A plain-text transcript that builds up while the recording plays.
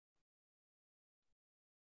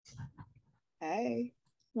Hey,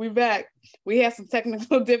 we back. We had some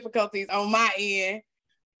technical difficulties on my end.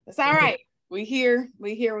 It's all right. We here.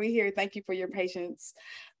 Thank you for your patience.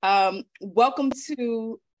 Welcome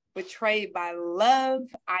to Betrayed by Love.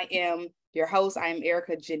 I am your host. I am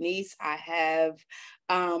Erika Genice. I have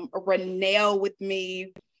Renelle with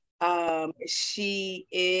me. She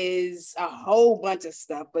is a whole bunch of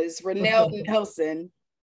stuff, but it's Renelle Nelson.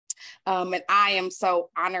 And I am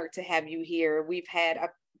so honored to have you here. We've had a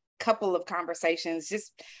couple of conversations,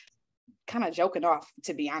 just kind of joking off,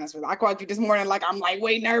 to be honest with you. I called you this morning, like, I'm like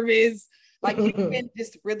way nervous. Like, you've been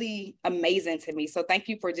just really amazing to me. So thank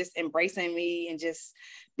you for just embracing me and just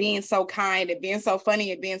being so kind and being so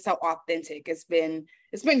funny and being so authentic. It's been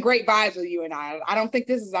great vibes with you and I. I don't think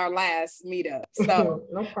this is our last meetup. So,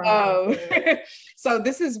 no problem. So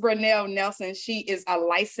this is Renelle Nelson. She is a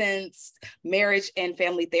licensed marriage and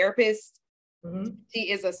family therapist. Mm-hmm.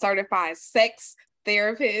 She is a certified sex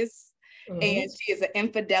therapist, mm-hmm. and she is an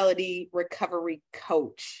infidelity recovery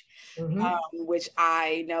coach. Mm-hmm. Which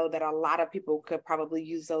I know that a lot of people could probably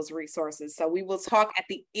use those resources. So we will talk at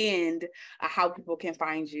the end of how people can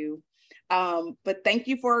find you. But thank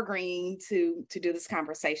you for agreeing to do this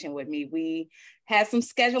conversation with me. We had some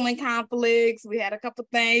scheduling conflicts. We had a couple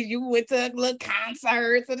things. You went to a little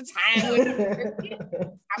concerts at the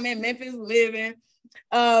time. I'm in Memphis living.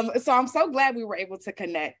 So I'm so glad we were able to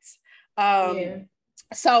connect.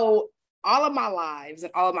 So all of my lives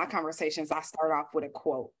and all of my conversations, I start off with a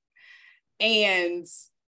quote. And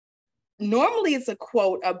normally it's a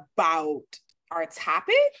quote about our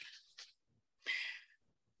topic.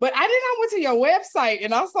 But I went to your website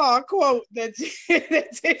and I saw a quote that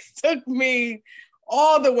just took me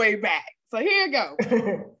all the way back. So here you go.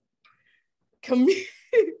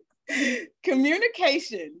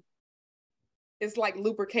 Communication is like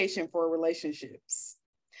lubrication for relationships.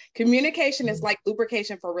 Communication is like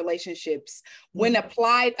lubrication for relationships. When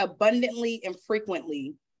applied abundantly and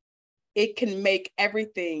frequently, it can make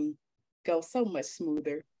everything go so much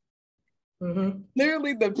smoother. Mm-hmm.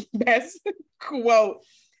 Literally the best quote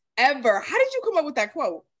ever. How did you come up with that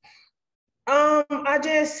quote? I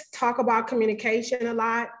just talk about communication a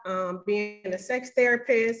lot. Being a sex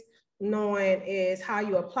therapist, knowing is how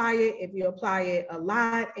you apply it. If you apply it a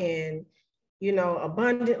lot and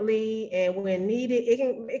abundantly, and when needed,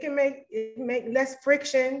 it can make less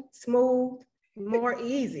friction, smooth, more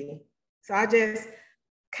easy. So I just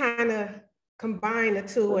kind of combine the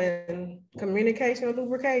two in communication and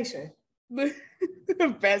lubrication.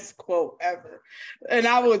 The best quote ever. And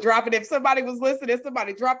I will drop it if somebody was listening,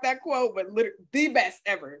 somebody drop that quote, but the best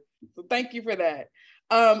ever. So thank you for that.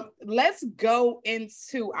 Let's go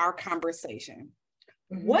into our conversation.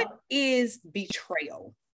 Mm-hmm. What is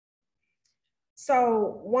betrayal?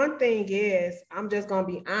 So one thing is, I'm just going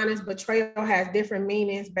to be honest, betrayal has different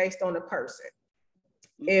meanings based on the person.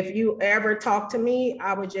 If you ever talk to me,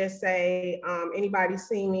 I would just say, anybody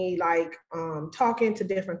see me like talking to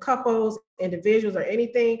different couples, individuals, or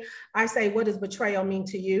anything, I say, what does betrayal mean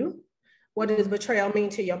to you? What does betrayal mean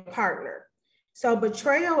to your partner? So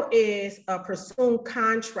betrayal is a presumed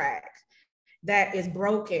contract that is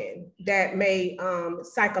broken, that may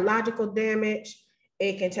psychological damage.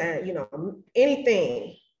 It can turn,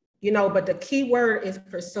 anything, but the key word is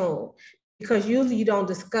presumed, because usually you don't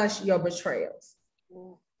discuss your betrayals.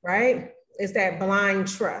 Right? It's that blind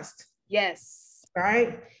trust. Yes.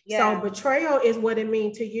 Right? Yeah. So betrayal is what it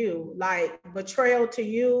means to you. Like betrayal to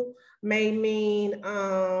you may mean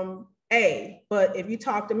A, but if you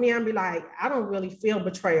talk to me, I'll be like, I don't really feel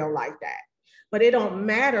betrayal like that. But it don't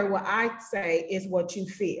matter what I say, is what you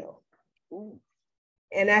feel. Ooh.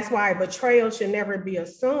 And that's why betrayal should never be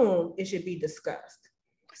assumed. It should be discussed.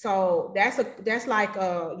 So that's like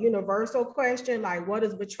a universal question, like what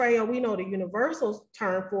is betrayal? We know the universal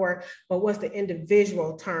term for it, but what's the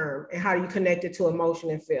individual term and how do you connect it to emotion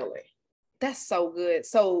and feeling? That's so good.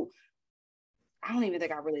 So I don't even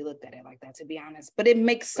think I really looked at it like that, to be honest, but it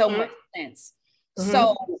makes so much sense. Mm-hmm.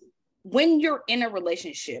 So when you're in a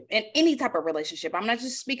relationship, in any type of relationship, I'm not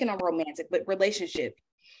just speaking on romantic, but relationship,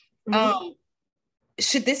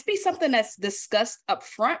 should this be something that's discussed up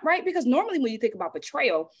front, right? Because normally when you think about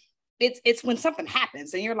betrayal, it's when something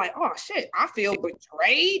happens and you're like, oh shit, I feel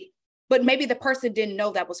betrayed, but maybe the person didn't know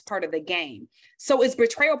that was part of the game. So is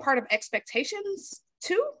betrayal part of expectations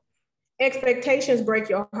too? Expectations break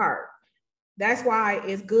your heart. That's why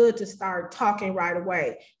it's good to start talking right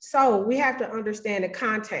away. So we have to understand the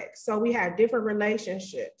context. So we have different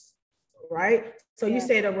relationships, right? So you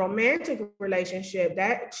said a romantic relationship,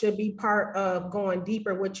 that should be part of going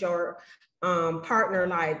deeper with your partner,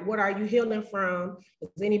 like, what are you healing from?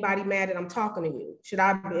 Is anybody mad that I'm talking to you?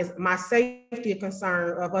 Is my safety a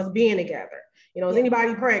concern of us being together? You know, is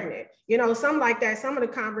anybody pregnant? You know, something like that. Some of the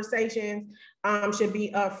conversations should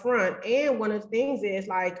be upfront. And one of the things is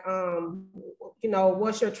like, you know,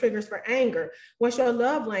 what's your triggers for anger? What's your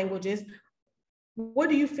love languages? What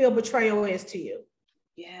do you feel betrayal is to you?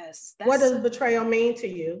 Yes. What does betrayal mean to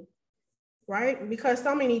you? Right? Because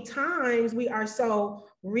so many times we are so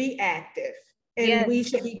reactive and we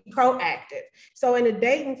should be proactive. So in the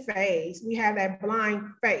dating phase, we have that blind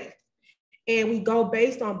faith. And we go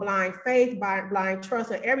based on blind faith, blind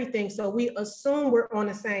trust and everything. So we assume we're on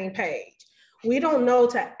the same page. We don't know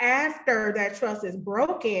till after that trust is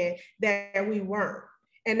broken that we weren't.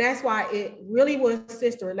 And that's why it really will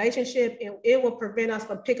assist the relationship, and it will prevent us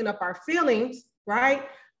from picking up our feelings, right?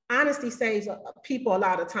 Honesty saves people a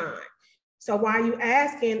lot of time. So while you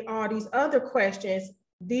asking all these other questions,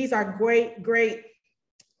 these are great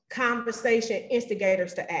conversation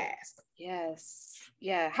instigators to ask. Yes.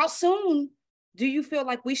 Yeah. How soon do you feel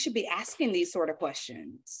like we should be asking these sort of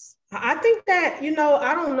questions? I think that, you know,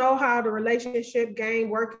 I don't know how the relationship game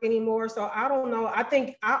work anymore. So I don't know. I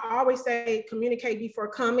think I always say communicate before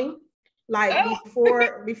coming. Like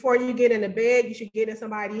before you get in the bed, you should get in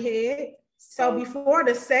somebody's head. So before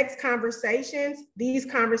the sex conversations, these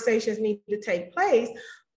conversations need to take place,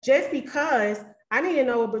 just because I need to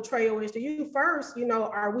know what betrayal is to you first. You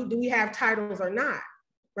know, do we have titles or not?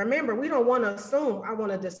 Remember, we don't want to assume, I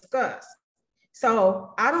want to discuss.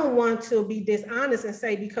 So I don't want to be dishonest and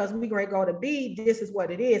say, because we're going to go to B, this is what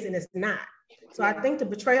it is, and it's not. So I think the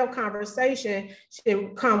betrayal conversation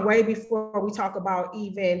should come way before we talk about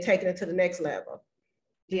even taking it to the next level.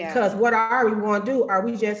 Because what are we going to do? Are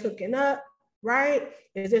we just hooking up, right?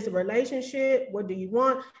 Is this a relationship? What do you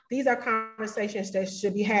want? These are conversations that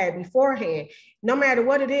should be had beforehand. No matter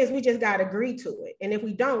what it is, we just got to agree to it. And if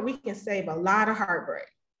we don't, we can save a lot of heartbreak.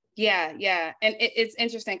 Yeah. And it's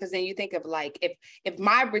interesting because then you think of like, if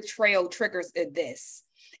my betrayal triggers is this,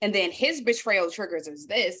 and then his betrayal triggers is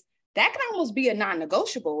this, that could almost be a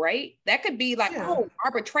non-negotiable, right? That could be like, oh,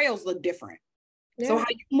 our betrayals look different. Yeah. So how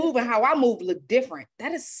you move and how I move look different.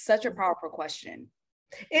 That is such a powerful question.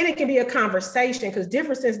 And it can be a conversation, because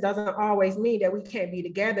differences doesn't always mean that we can't be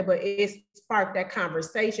together, but it sparked that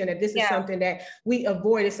conversation that this is something that we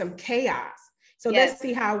avoided, some chaos. So let's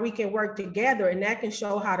see how we can work together, and that can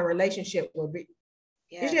show how the relationship will be.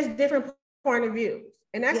 It's just different point of view.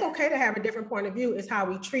 And that's okay to have a different point of view. It's how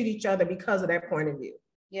we treat each other because of that point of view.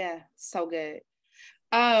 Yeah, so good.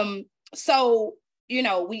 So, you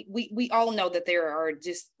know, we all know that there are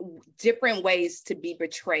just different ways to be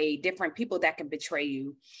betrayed, different people that can betray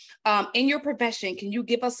you. In your profession, can you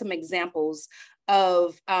give us some examples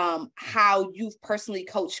of how you've personally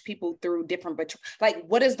coached people through different like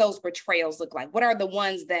what does those betrayals look like? What are the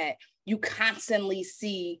ones that you constantly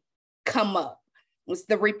see come up? What's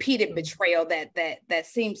the repeated betrayal that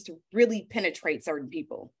seems to really penetrate certain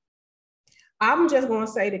people? I'm just going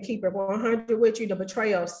to say, to keep it 100 with you, the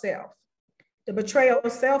betrayal of self. The betrayal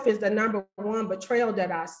of self is the number one betrayal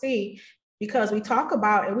that I see, because we talk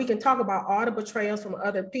about, and we can talk about all the betrayals from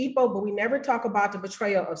other people, but we never talk about the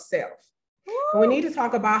betrayal of self. And we need to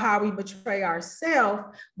talk about how we betray ourselves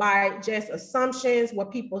by just assumptions,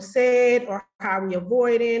 what people said, or how we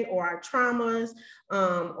avoiding, or our traumas,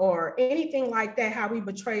 or anything like that, how we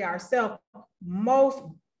betray ourselves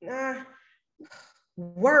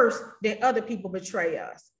worse than other people betray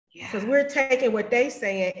us. Because we're taking what they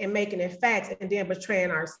saying and making it facts, and then betraying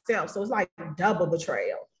ourselves. So it's like double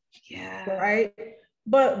betrayal. Right?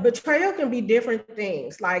 But betrayal can be different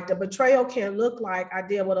things. Like the betrayal can look like, I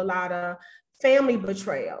deal with a lot of family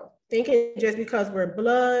betrayal, thinking just because we're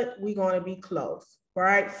blood, we're going to be close,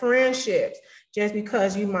 right? Friendships, just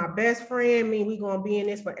because you my best friend, mean we're going to be in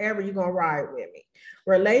this forever, you're going to ride with me.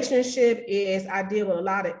 Relationship is, I deal with a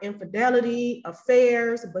lot of infidelity,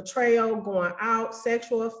 affairs, betrayal, going out,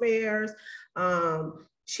 sexual affairs,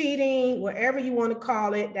 cheating, whatever you want to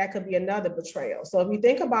call it, that could be another betrayal. So if you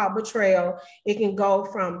think about betrayal, it can go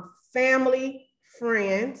from family,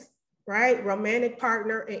 friends, right? Romantic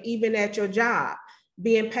partner, and even at your job,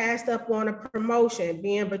 being passed up on a promotion,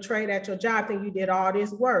 being betrayed at your job, think you did all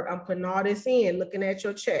this work, I'm putting all this in, looking at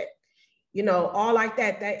your check, you know, all like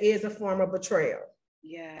that, that is a form of betrayal.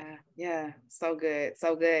 Yeah. So good.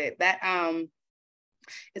 That,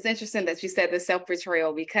 it's interesting that you said the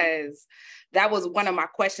self-betrayal, because that was one of my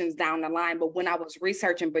questions down the line. But when I was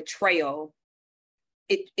researching betrayal,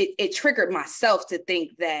 it triggered myself to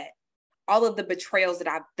think that all of the betrayals that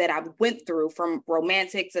I went through, from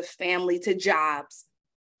romantic to family to jobs,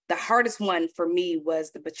 the hardest one for me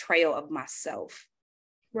was the betrayal of myself.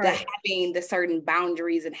 Right. having the certain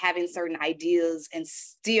boundaries and having certain ideas and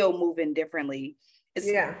still moving differently. It's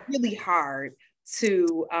really hard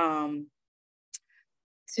to I'm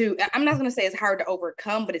not going to say it's hard to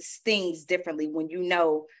overcome, but it stings differently when you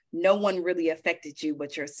know no one really affected you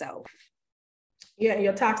but yourself. Yeah,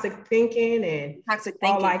 your toxic thinking and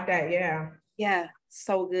all like that. Yeah,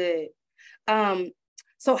 so good.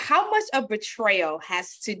 So how much of betrayal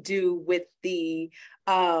has to do with the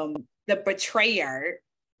betrayer,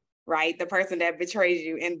 right? The person that betrays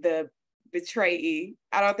you, and the betrayee.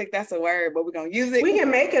 I don't think that's a word, but we're gonna use it. We can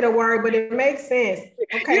make it a word, but it makes sense.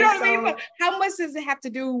 Okay, you know what I mean? But how much does it have to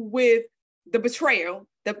do with the betrayal,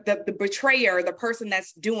 the betrayer, the person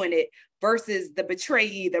that's doing it, versus the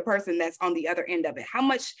betrayee, the person that's on the other end of it? How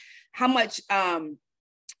much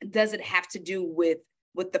does it have to do with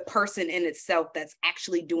the person in itself that's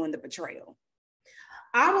actually doing the betrayal?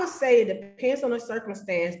 I would say it depends on the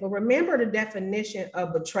circumstance, but remember the definition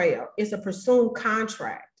of betrayal. It's a presumed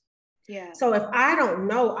contract. Yeah. So if I don't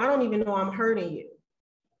know, I don't even know I'm hurting you.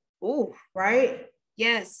 Ooh. Right?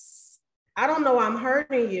 Yes. I don't know I'm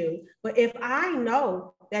hurting you, but if I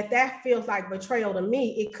know that feels like betrayal to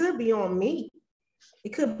me, it could be on me. It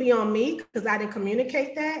could be on me because I didn't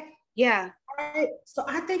communicate that. Yeah. Right? So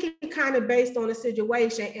I think it kind of based on the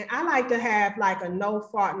situation. And I like to have like a no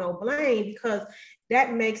fault, no blame, because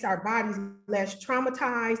that makes our bodies less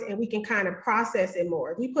traumatized and we can kind of process it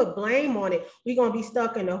more. If we put blame on it, we're going to be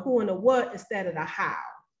stuck in the who and the what instead of the how.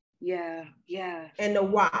 Yeah, yeah. And the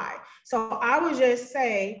why. So I would just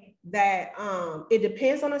say that it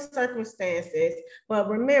depends on the circumstances, but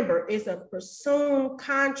remember, it's a presumed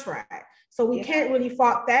contract. So we can't really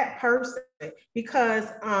fault that person because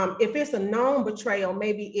if it's a known betrayal,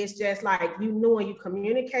 maybe it's just like you knew and you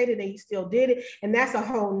communicated and you still did it. And that's a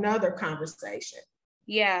whole nother conversation.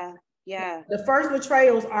 Yeah, yeah. The first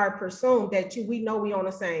betrayals are presumed that we know we on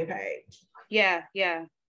the same page. Yeah, yeah.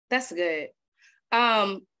 That's good.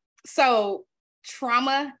 So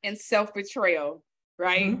trauma and self-betrayal,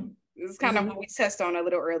 right? Mm-hmm. This is kind of what we touched on a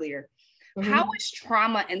little earlier. Mm-hmm. How is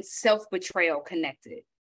trauma and self-betrayal connected?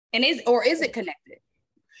 And is it connected?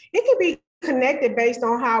 It can be connected based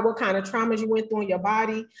on what kind of traumas you went through in your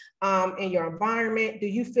body, in your environment. Do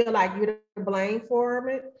you feel like you're to blame for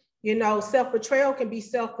it? You know, self-betrayal can be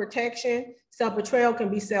self-protection. Self-betrayal can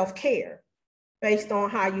be self-care based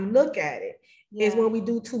on how you look at it. Yeah. Is when we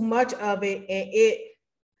do too much of it and it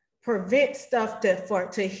prevents stuff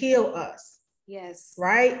to heal us. Yes.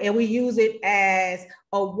 Right? And we use it as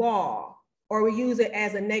a wall or we use it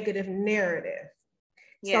as a negative narrative.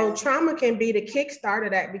 Yeah. So trauma can be the kickstart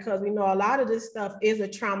of that because we know a lot of this stuff is a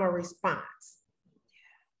trauma response.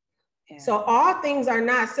 Yeah. So all things are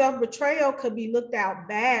not. Self-betrayal could be looked out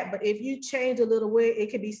bad, but if you change a little bit,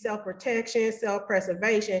 it could be self-protection,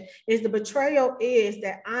 self-preservation. Is the betrayal is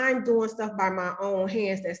that I'm doing stuff by my own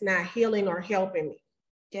hands that's not healing or helping me.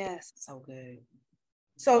 Yes, so good.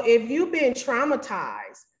 So if you've been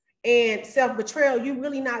traumatized and self-betrayal, you're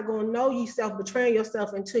really not going to know you self-betraying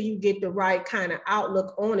yourself until you get the right kind of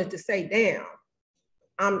outlook on it to say, damn,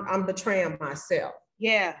 I'm betraying myself.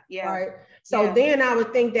 Yeah, yeah. Right. So then I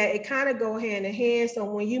would think that it kind of go hand in hand. So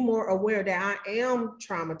when you're more aware that I am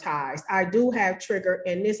traumatized, I do have trigger,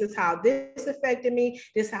 and this is how this affected me.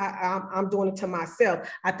 This is how I'm doing it to myself.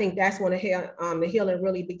 I think that's when the healing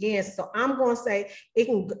really begins. So I'm going to say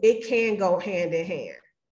it can go hand in hand.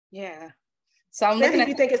 Yeah. So I'm looking at if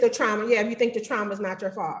you think it's the trauma. Yeah, if you think the trauma is not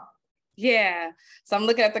your fault. Yeah. So I'm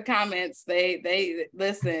looking at the comments. They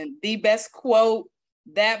listen. The best quote,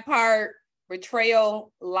 that part.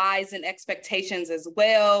 Betrayal, lies, and expectations as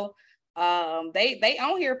well. They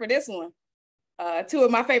on here for this one. Two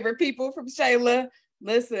of my favorite people from Shayla.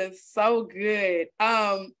 Listen, so good.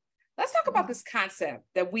 Let's talk about this concept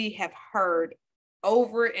that we have heard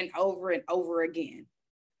over and over and over again.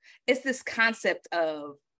 It's this concept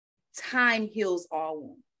of time heals all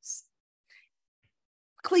wounds.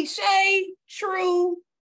 Cliche, true,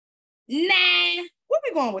 nah. Where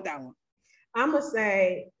we going with that one? I'm gonna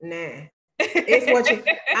say nah. It's what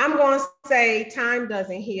I'm going to say time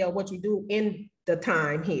doesn't heal. What you do in the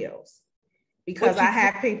time heals. Because I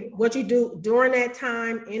have people, what you do during that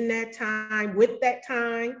time, in that time, with that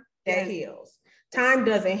time, that heals. Time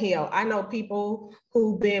doesn't heal. I know people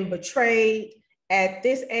who've been betrayed at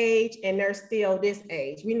this age and they're still this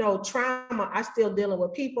age. We know trauma, I'm still dealing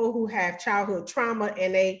with people who have childhood trauma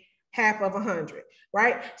and they half of 100,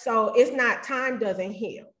 right? So it's not, time doesn't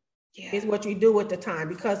heal. Yeah. Is what you do with the time,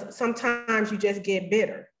 because sometimes you just get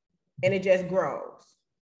bitter and it just grows.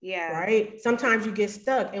 Yeah. Right. Sometimes you get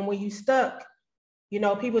stuck. And when you stuck, you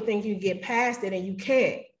know, people think you get past it and you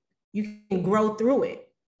can't. You can grow through it.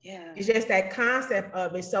 Yeah. It's just that concept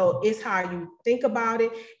of it. So it's how you think about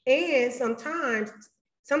it. And sometimes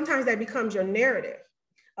that becomes your narrative.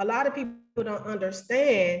 A lot of people don't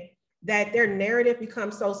understand that their narrative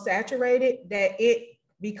becomes so saturated that it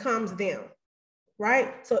becomes them,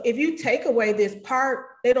 right? So if you take away this part,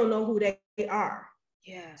 they don't know who they are.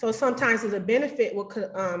 Yeah. So sometimes it's a benefit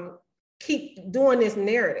will keep doing this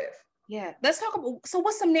narrative. Yeah. Let's talk about, so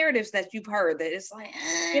what's some narratives that you've heard that it's like,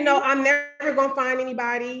 I'm never going to find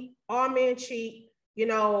anybody. All men cheat.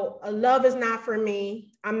 Love is not for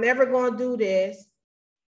me. I'm never going to do this.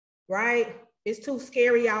 Right? It's too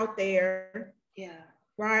scary out there. Yeah.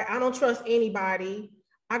 Right? I don't trust anybody.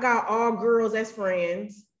 I got all girls as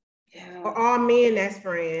friends. Yeah. Or all men as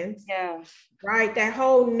friends. Yeah. Right? That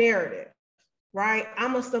whole narrative. Right?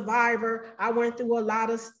 I'm a survivor. I went through a lot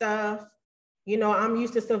of stuff. I'm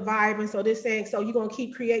used to surviving. So this saying, so you're going to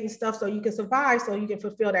keep creating stuff so you can survive, so you can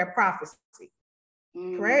fulfill that prophecy.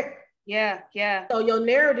 Correct? Yeah. Yeah. So your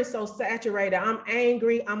narrative is so saturated. I'm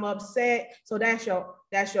angry. I'm upset. So that's your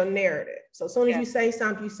narrative. So as soon as you say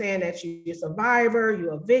something, you're saying that you're a survivor,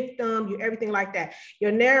 you're a victim, you're everything like that.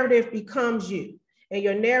 Your narrative becomes you, and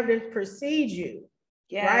your narrative precedes you.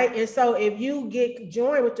 Yeah. Right. And so if you get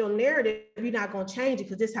joined with your narrative, you're not going to change it,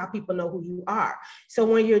 because this is how people know who you are. So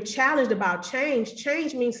when you're challenged about change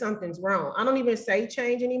means something's wrong. I don't even say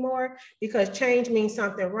change anymore, because change means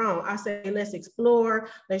something wrong. I say, let's explore.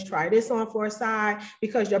 Let's try this on for a side,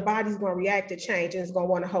 because your body's going to react to change and it's going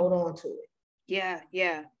to want to hold on to it. Yeah.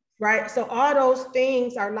 Yeah. Right. So all those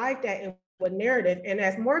things are like that with narrative. And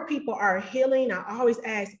as more people are healing, I always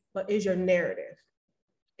ask, but is your narrative?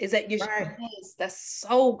 Is that your right? That's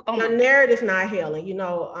so your narrative's not healing.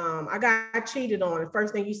 I got cheated on. The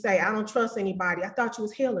first thing you say, I don't trust anybody. I thought you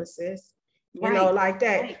was healing, sis. Right. Like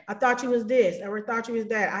that. Right. I thought you was this. I never thought you was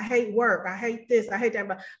that. I hate work. I hate this. I hate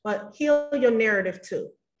that. But heal your narrative too.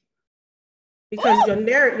 Because your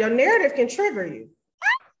narrative can trigger you.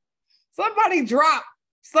 Somebody drop.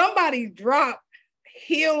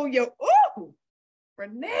 Heal your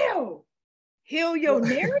Renelle. Heal your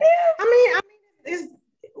narrative. I mean, it's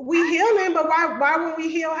we healing, but why won't we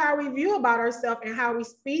heal how we view about ourselves and how we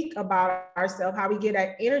speak about ourselves, how we get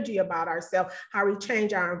that energy about ourselves, how we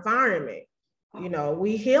change our environment?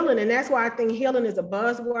 We healing. And that's why I think healing is a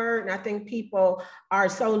buzzword. And I think people are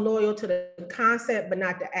so loyal to the concept, but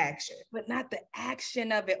not the action. But not the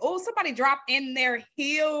action of it. Oh, somebody drop in there,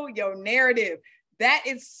 heal your narrative. That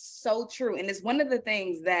is so true. And it's one of the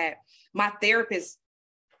things that my therapist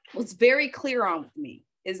was very clear on with me,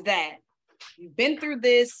 is that you've been through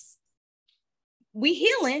this, we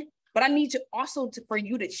healing, but I need you also for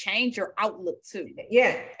you to change your outlook too.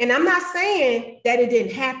 Yeah. And I'm not saying that it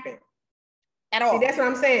didn't happen. At all. See, that's what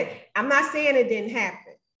I'm saying. I'm not saying it didn't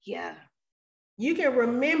happen. Yeah. You can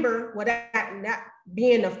remember without not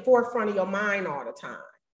being the forefront of your mind all the time.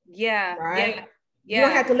 Yeah. Right? Yeah. You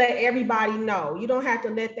don't have to let everybody know. You don't have to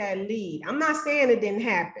let that lead. I'm not saying it didn't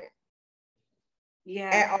happen.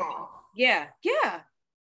 Yeah. At all. Yeah. Yeah.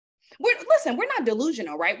 We're not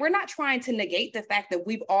delusional, right? We're not trying to negate the fact that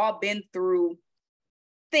we've all been through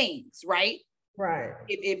things, right? Right.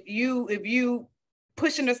 If you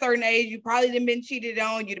pushing a certain age, you probably done been cheated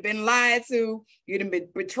on, you'd have been lied to, you'd have been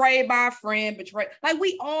betrayed by a friend, like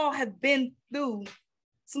we all have been through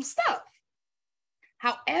some stuff.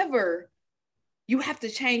 However, you have to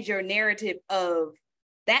change your narrative of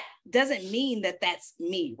that doesn't mean that that's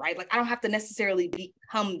me, right? Like I don't have to necessarily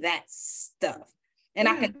become that stuff. And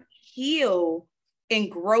I can heal and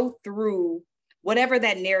grow through whatever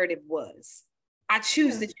that narrative was. I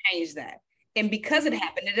choose to change that. And because it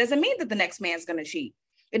happened, it doesn't mean that the next man's going to cheat.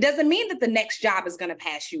 It doesn't mean that the next job is going to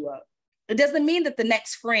pass you up. It doesn't mean that the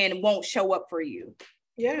next friend won't show up for you.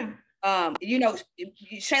 Yeah.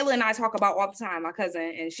 Shayla and I talk about all the time, my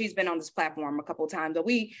cousin, and she's been on this platform a couple of times, but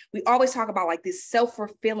we always talk about like this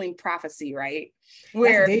self-fulfilling prophecy, right?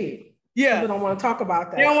 Where that's deep. Yeah. People don't want to talk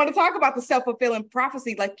about that. They don't want to talk about the self-fulfilling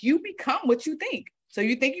prophecy. Like you become what you think. So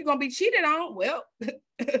you think you're going to be cheated on? Well,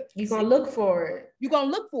 you're going to look for it. You're going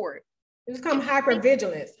to look for it. It's come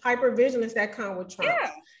hypervigilance that come with trauma.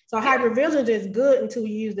 Yeah. So hypervigilance is good until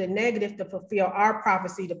you use the negative to fulfill our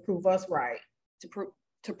prophecy to prove us right.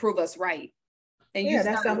 To prove us right. And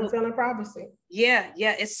that's self-fulfilling prophecy. Yeah,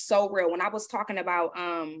 it's so real. When I was talking about,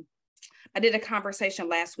 I did a conversation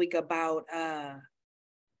last week about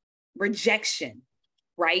rejection,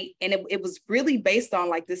 right? And it was really based on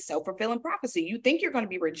like this self-fulfilling prophecy. You think you're going to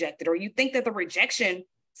be rejected, or you think that the rejection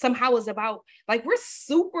somehow is about, like, we're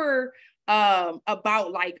super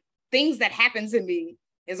about like things that happen to me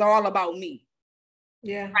is all about me.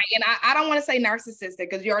 Yeah. Right. And I don't want to say narcissistic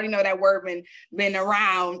because you already know that word been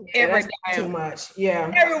around too much.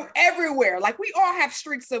 Yeah. Everywhere. Like we all have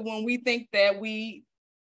streaks of when we think that we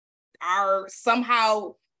are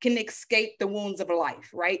somehow can escape the wounds of life,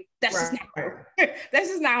 right? That's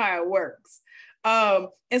just not how it works.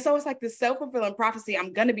 And so it's like this self-fulfilling prophecy.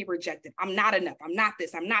 I'm gonna be rejected. I'm not enough. I'm not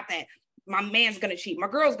this. I'm not that. My man's gonna cheat. My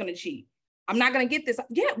girl's gonna cheat. I'm not gonna get this.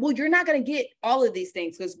 Yeah, well, you're not gonna get all of these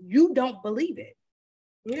things because you don't believe it.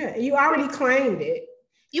 Yeah, you already claimed it.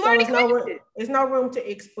 There's no room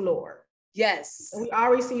to explore. Yes. And we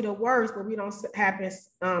already see the worst, but we don't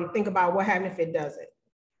think about what happens if it doesn't.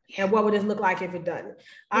 And what would it look like if it doesn't?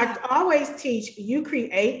 Yeah. I always teach, you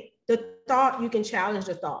create the thought, you can challenge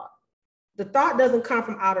the thought. The thought doesn't come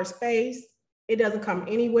from outer space. It doesn't come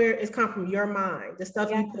anywhere. It's come from your mind, the stuff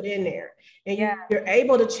you put in there. And you're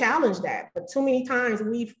able to challenge that. But too many times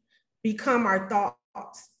we've become our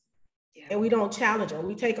thoughts and we don't challenge them.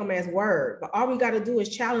 We take them as word. But all we got to do is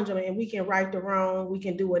challenge them and we can right the wrong. We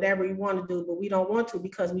can do whatever we want to do, but we don't want to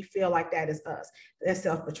because we feel like that is us. That's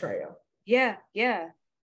self-betrayal. Yeah, yeah.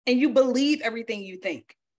 And you believe everything you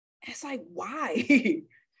think. It's like, why?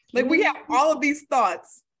 Like we have all of these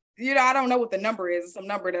thoughts. You know, I don't know what the number is, some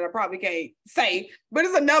number that I probably can't say, but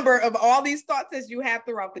it's a number of all these thoughts that you have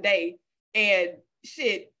throughout the day. And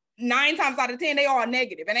shit, 9 times out of 10, they all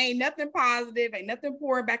negative. And ain't nothing positive, ain't nothing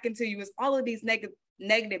pouring back into you. It's all of these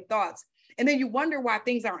negative thoughts. And then you wonder why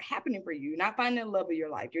things aren't happening for you. You're not finding the love of your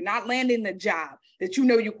life. You're not landing the job that you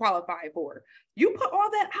know you qualify for. You put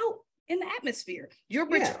all that out in the atmosphere. You're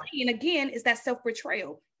betraying. Again, is that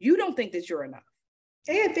self-betrayal. You don't think that you're enough.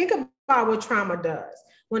 And think about what trauma does.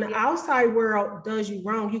 When the outside world does you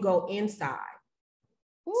wrong, you go inside.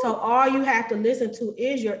 Ooh. So all you have to listen to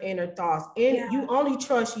is your inner thoughts. And you only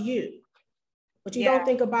trust you. But you don't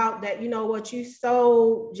think about that, you know what, you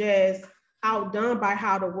so just outdone by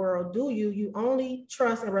how the world do you. You only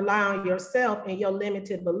trust and rely on yourself and your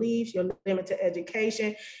limited beliefs, your limited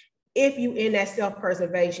education, if you in that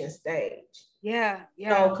self-preservation stage. Yeah.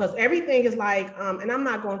 So, because everything is like, and I'm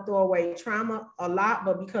not going to throw away trauma a lot,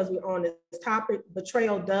 but because we're on this topic,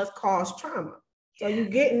 betrayal does cause trauma. So you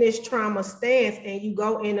get in this trauma stance and you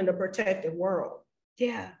go into the protective world.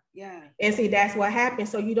 Yeah. And see, that's what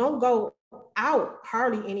happens. So you don't go out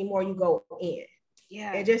hardly anymore, you go in.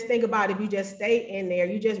 Yeah. And just think about if you just stay in there,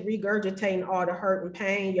 you just regurgitating all the hurt and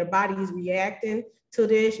pain. Your body is reacting to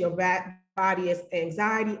this. Your body is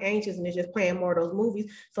anxiety, anxious, and it's just playing more of those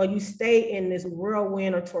movies. So you stay in this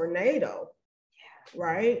whirlwind or tornado. Yeah.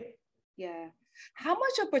 Right? Yeah. How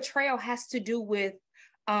much of betrayal has to do with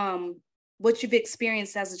what you've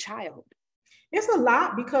experienced as a child? It's a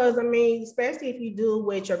lot because, I mean, especially if you do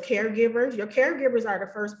with your caregivers are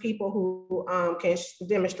the first people who can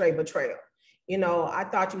demonstrate betrayal. You know, I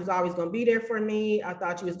thought you was always going to be there for me. I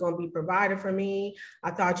thought you was going to be provider for me.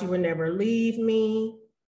 I thought you would never leave me.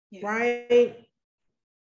 Yeah. Right?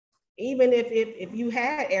 Even if you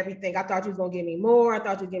had everything, I thought you was going to give me more. I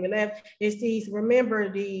thought you would give me less. It's these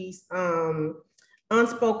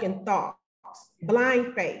unspoken thoughts,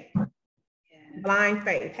 blind faith. Blind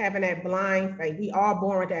faith, having that blind faith. We all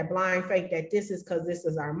born with that blind faith that this is because this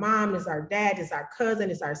is our mom, this is our dad, this is our cousin,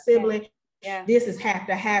 this is our sibling. Yeah. This is have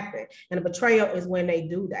to happen. And a betrayal is when they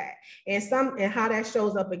do that. And how that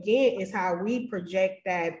shows up again is how we project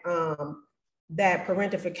that that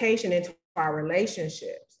parentification into our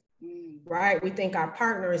relationships. Right? We think our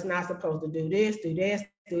partner is not supposed to do this,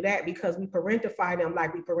 do that, because we parentify them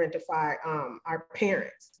like we parentify our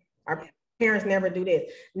parents. Our parents never do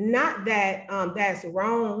this. Not that that's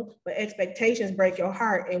wrong, but expectations break your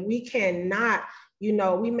heart, and we cannot, you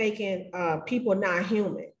know, we making people not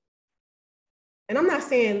human. And I'm not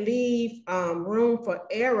saying leave room for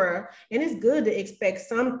error, and it's good to expect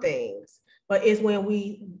some things, but it's when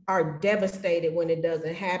we are devastated when it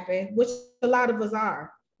doesn't happen, which a lot of us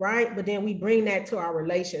are, right? But then we bring that to our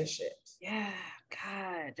relationships. Yeah,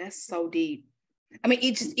 God, that's so deep. I mean,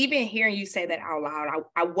 even hearing you say that out loud,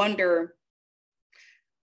 I wonder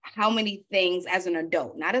how many things as an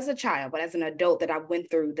adult, not as a child, but as an adult that I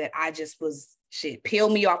went through that I just was peel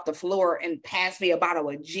me off the floor and pass me a bottle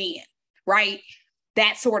of gin, right?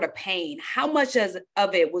 That sort of pain. How much of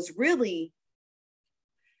it was really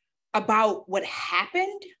about what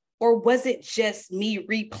happened, or was it just me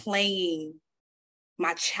replaying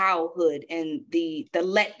my childhood and the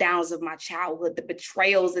letdowns of my childhood, the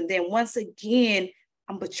betrayals, and then once again,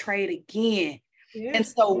 I'm betrayed again. Yeah, and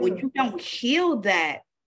so when you don't heal that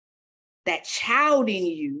child in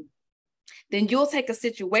you, then you'll take a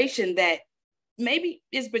situation that maybe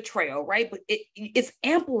is betrayal, right? But it's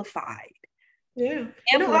amplified. Yeah.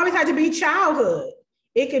 It don't always have to be childhood.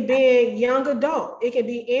 It could be a young adult. It could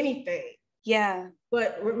be anything. Yeah.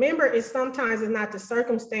 But remember, it's not the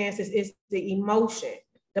circumstances, it's the emotion.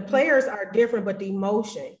 The players are different, but the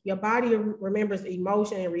emotion, your body remembers the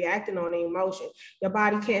emotion and reacting on the emotion. Your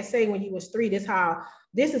body can't say when you was 3,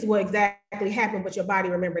 this is what exactly happened, but your body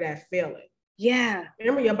remember that feeling. Yeah.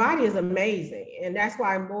 Remember, your body is amazing. And that's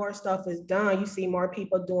why more stuff is done. You see more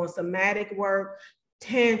people doing somatic work,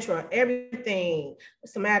 tantra, everything,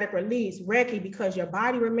 somatic release, Reiki, because your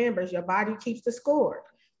body remembers, your body keeps the score,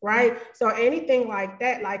 right? So anything like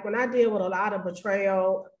that, like when I deal with a lot of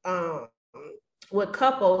betrayal, with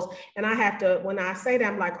couples, and I have to, when I say that,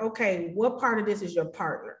 I'm like, okay, what part of this is your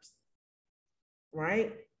partner's,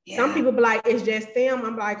 right? Yeah. Some people be like, it's just them.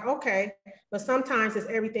 I'm like, okay, but sometimes it's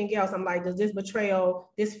everything else. I'm like, does this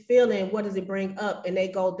betrayal, this feeling, what does it bring up? And they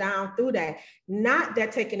go down through that. Not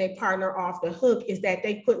that taking a partner off the hook, is that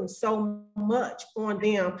they putting so much on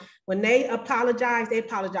them. When they apologizing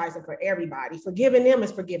for everybody. Forgiving them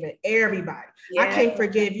is forgiving everybody. Yeah. I can't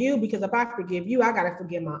forgive you because if I forgive you, I got to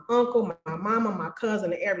forgive my uncle, my mama, my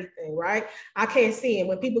cousin, and everything, right? I can't see it.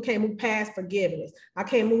 When people can't move past forgiveness, I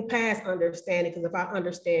can't move past understanding, because if I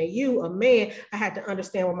understand you, a man, I had to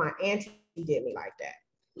understand what my auntie did me like that.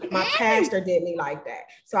 My pastor did me like that.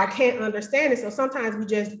 So I can't understand it. So sometimes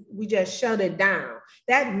we just shut it down.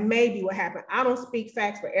 That may be what happened. I don't speak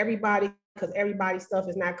facts for everybody, because everybody's stuff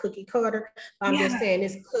is not cookie cutter. I'm just saying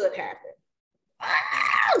this could happen.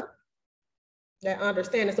 That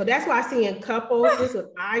understanding. So that's why I see in couples, this is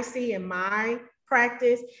what I see in my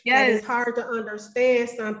practice, that it's hard to understand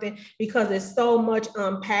something because it's so much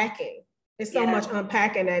unpacking. It's so much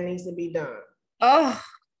unpacking that needs to be done. Oh,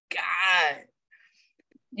 God.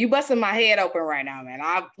 You busting my head open right now, man.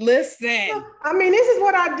 Listen. I mean, this is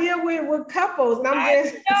what I deal with couples. And I'm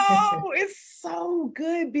just no, it's so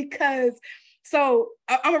good because I'm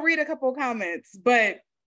gonna read a couple of comments, but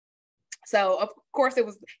so of course it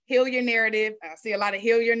was heal your narrative. I see a lot of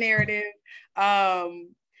heal your narrative.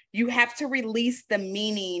 You have to release the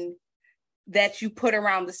meaning that you put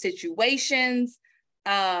around the situations.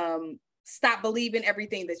 Stop believing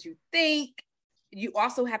everything that you think. You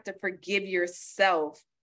also have to forgive yourself.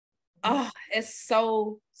 Oh, it's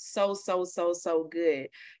so good.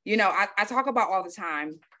 You know, I talk about all the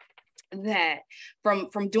time that from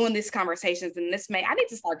doing these conversations, and I need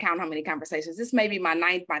to start counting how many conversations. This may be my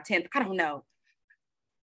 9th, my 10th, I don't know.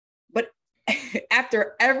 But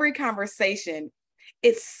after every conversation,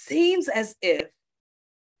 it seems as if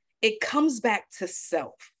it comes back to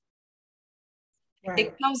self. Right.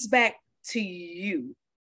 It comes back to you.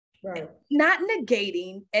 Right. Not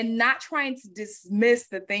negating and not trying to dismiss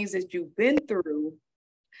the things that you've been through,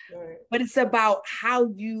 right, but it's about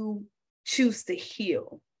how you choose to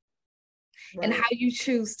heal, right, and how you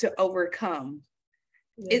choose to overcome.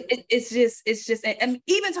 Yeah. It's just, and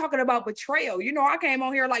even talking about betrayal, you know, I came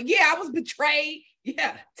on here like, yeah, I was betrayed.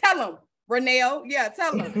 Yeah, tell them, Renelle. Yeah,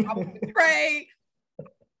 tell them I was betrayed.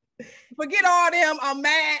 Forget all them. I'm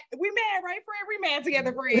mad. We mad, right, friend? We mad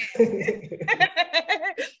together, friend.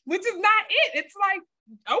 Which is not it. It's like,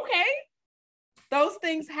 okay, those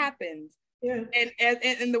things happen. Yeah. And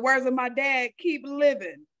in the words of my dad, keep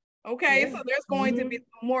living. Okay. Yeah. So there's going to be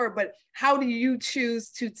more, but how do you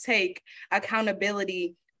choose to take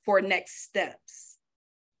accountability for next steps?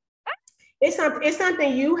 It's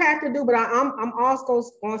something you have to do, but I'm also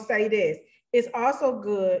going to say this. It's also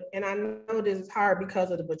good, and I know this is hard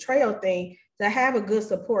because of the betrayal thing, to have a good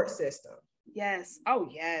support system. Yes. Oh,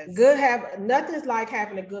 yes. Nothing's like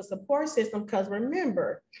having a good support system, because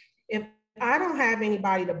remember, if I don't have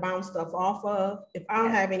anybody to bounce stuff off of, if I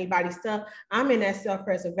don't have anybody's stuff, I'm in that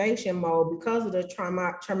self-preservation mode because of the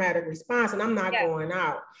traumatic response, and I'm not going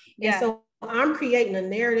out. And so I'm creating a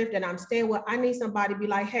narrative that I'm staying with. I need somebody to be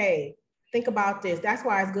like, hey, think about this. That's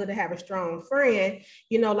why it's good to have a strong friend,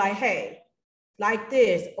 you know, like, hey, like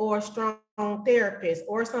this, or a strong therapist,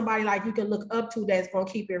 or somebody like you can look up to that's going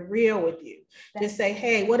to keep it real with you. Just say,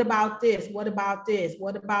 hey, what about this? What about this?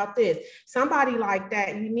 What about this? Somebody like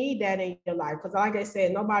that, you need that in your life. Because like I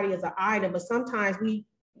said, nobody is an item, but sometimes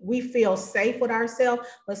we feel safe with ourselves,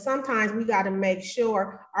 but sometimes we got to make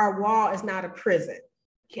sure our wall is not a prison.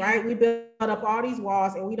 Right? We build up all these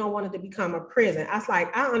walls and we don't want it to become a prison. I was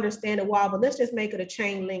like, I understand the wall, but let's just make it a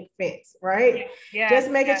chain link fence, right? Yeah. Just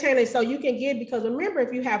make a chain link so you can get, because remember,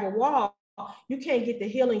 if you have a wall, you can't get the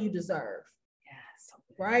healing you deserve. Yes.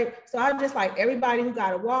 Right? So I'm just like, everybody who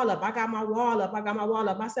got a wall up, I got my wall up,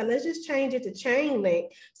 I said, let's just change it to chain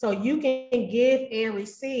link so you can give and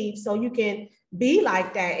receive, so you can be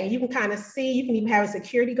like that, and you can kind of see, you can even have a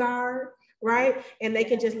security guard, right? And they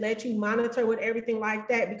can just let you monitor with everything like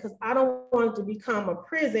that, because I don't want it to become a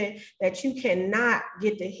prison that you cannot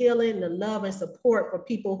get the healing, the love and support for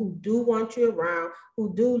people who do want you around,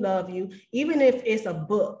 who do love you, even if it's a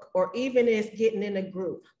book, or even if it's getting in a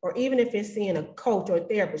group, or even if it's seeing a coach or a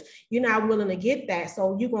therapist. You're not willing to get that.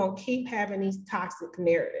 So you're going to keep having these toxic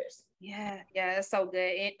narratives. Yeah, it's so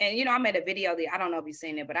good. And you know, I made a video, I don't know if you've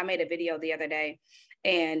seen it, but I made a video the other day,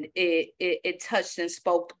 and it touched and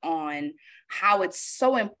spoke on how it's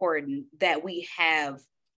so important that we have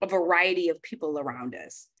a variety of people around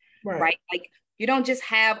us, right? Like, you don't just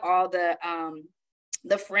have all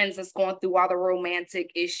the friends that's going through all the romantic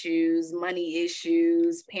issues, money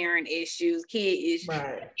issues, parent issues, kid issues,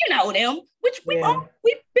 you know them, which we've been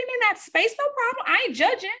in that space, no problem. I ain't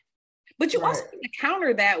judging. But you also need to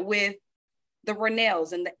counter that with the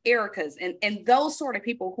Renelles and the Erikas and those sort of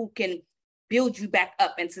people who can build you back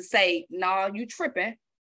up, and to say, nah, you tripping.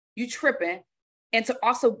 And to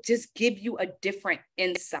also just give you a different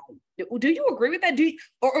insight. Do you agree with that?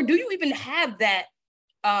 Or do you even have that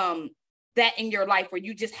that in your life, where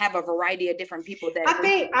you just have a variety of different people that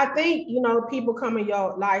I think, you know, people come in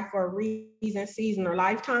your life for a reason, season, or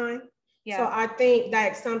lifetime. Yeah. So I think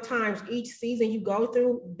that sometimes each season you go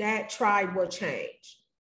through, that tribe will change.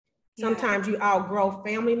 Sometimes you outgrow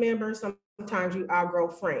family members, sometimes you outgrow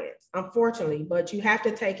friends, unfortunately, but you have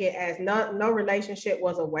to take it as no relationship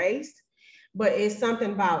was a waste, but it's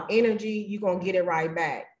something about energy, you're going to get it right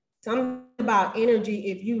back. Something about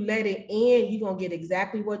energy, if you let it in, you're going to get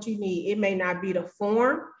exactly what you need. It may not be the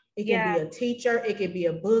form, it can be a teacher, it can be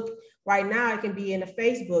a book. Right now, it can be in a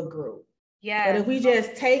Facebook group. Yeah. But if we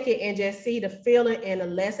just take it and just see the feeling and the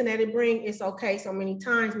lesson that it brings, it's okay. So many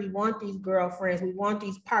times we want these girlfriends, we want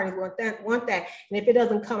these parties, we want that. And if it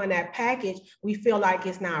doesn't come in that package, we feel like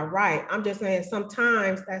it's not right. I'm just saying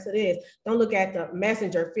sometimes that's what it is. Don't look at the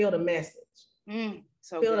messenger, feel the message.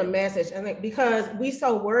 Feel the message. And because we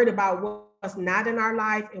so worried about what's not in our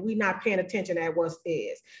life, and we're not paying attention at what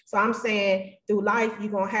is. So I'm saying through life, you're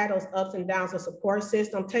going to have those ups and downs, a support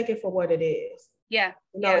system. Take it for what it is. Yeah.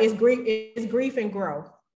 You know, it's grief and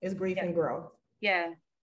growth. It's grief and growth. Yeah.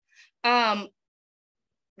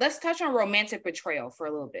 Let's touch on romantic betrayal for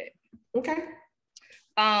a little bit. Okay.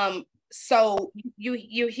 So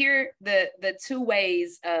you hear the two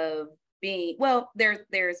ways of being, well,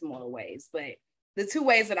 there's more ways, but the two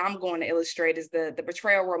ways that I'm going to illustrate is the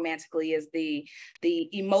betrayal romantically is the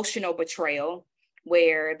emotional betrayal,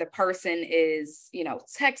 where the person is, you know,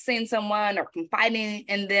 texting someone or confiding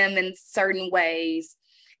in them in certain ways.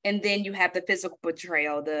 And then you have the physical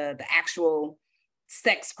betrayal, the actual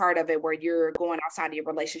sex part of it, where you're going outside of your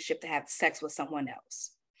relationship to have sex with someone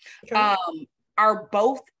else. Okay. Are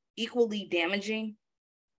both equally damaging?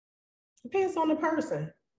 Depends on the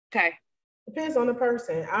person. Okay. Depends on the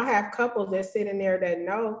person. I have couples that sit in there that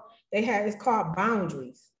know it's called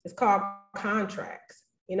boundaries. It's called contracts.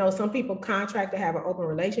 You know, some people contract to have an open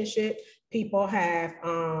relationship. People have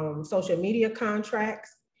social media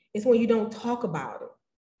contracts. It's when you don't talk about it.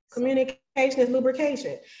 Communication is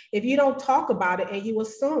lubrication. If you don't talk about it and you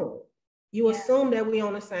assume that we're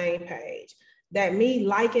on the same page, that me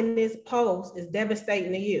liking this post is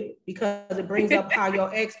devastating to you because it brings up how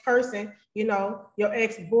your ex-person, you know, your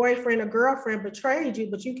ex-boyfriend or girlfriend betrayed you,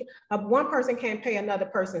 but one person can't pay another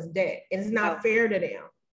person's debt, and it's not fair to them.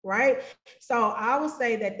 Right. So I would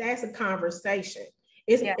say that that's a conversation.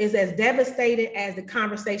 It's as devastating as the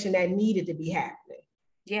conversation that needed to be happening.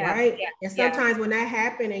 Yeah. Right. Yeah. And sometimes when that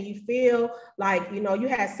happened and you feel like, you know, you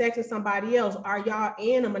had sex with somebody else, are y'all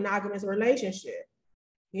in a monogamous relationship?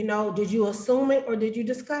 You know, did you assume it or did you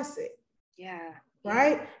discuss it? Yeah.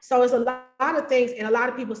 Right. So it's a lot of things. And a lot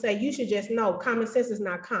of people say you should just know common sense is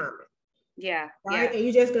not common. Yeah. Right. Yeah. And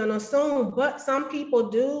you're just going to assume. But some people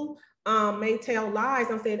do may tell lies.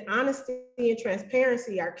 I'm saying honesty and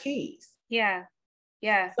transparency are keys. Yeah.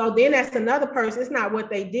 Yeah. So then that's another person. It's not what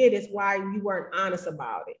they did, it's why you weren't honest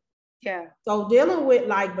about it. Yeah. So dealing with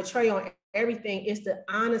like betrayal and everything is the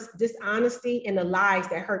dishonesty and the lies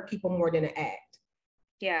that hurt people more than the act.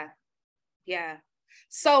 Yeah. Yeah.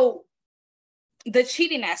 So the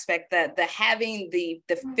cheating aspect, the having the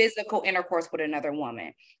physical intercourse with another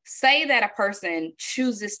woman, say that a person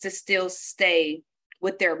chooses to still stay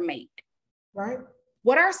with their mate. Right.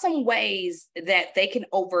 What are some ways that they can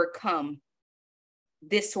overcome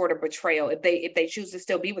this sort of betrayal if they choose to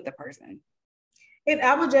still be with the person? And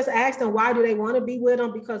I would just ask them, why do they want to be with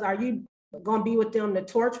them? Because are you going to be with them to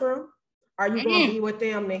torture them? Are you going to be with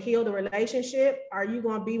them to heal the relationship? Are you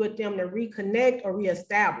going to be with them to reconnect or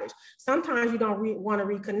reestablish? Sometimes you don't want to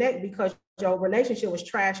reconnect because your relationship was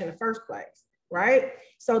trash in the first place. right?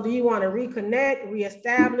 So do you want to reconnect,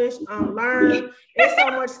 reestablish, unlearn? There's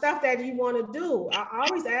so much stuff that you want to do. I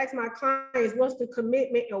always ask my clients, what's the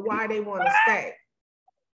commitment and why they want to stay?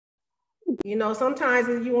 You know, sometimes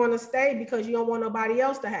you want to stay because you don't want nobody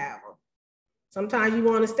else to have them. Sometimes you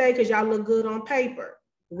want to stay because y'all look good on paper.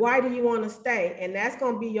 Why do you want to stay? And that's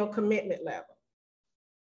going to be your commitment level.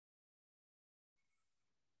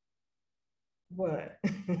 What?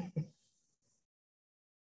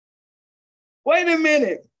 Wait a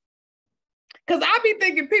minute. Because I be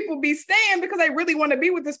thinking people be staying because they really want to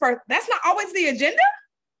be with this person. That's not always the agenda?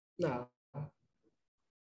 No.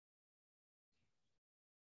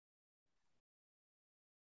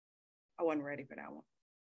 I wasn't ready for that one.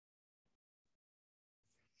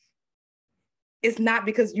 It's not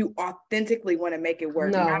because you authentically want to make it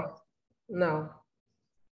work. No.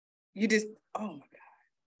 You just, oh my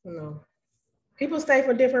God. No. People stay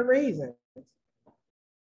for different reasons.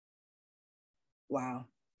 Wow.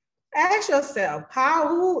 Ask yourself,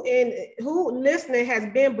 who listening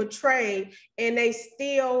has been betrayed and they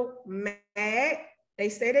still mad? They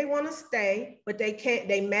say they want to stay, but they can't,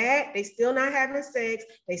 they mad, they still not having sex,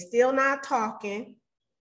 they still not talking.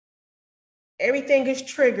 Everything is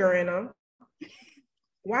triggering them.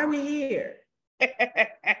 Why are we here?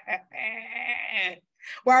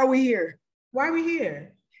 Why are we here? Why are we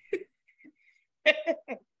here?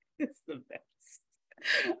 It's the best.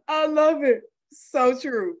 I love it. So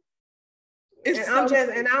true. I'm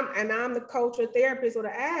the coach or therapist or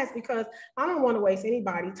the ass because I don't want to waste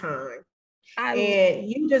anybody's time. And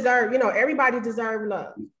you deserve, everybody deserves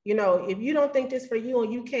love. If you don't think this for you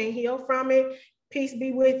and you can't heal from it, peace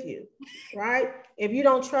be with you, right? If you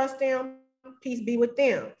don't trust them, peace be with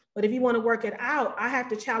them. But if you want to work it out, I have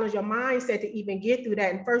to challenge your mindset to even get through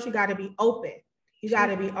that. And first, you got to be open. You got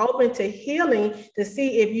to be open to healing to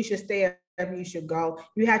see if you should stay or if you should go.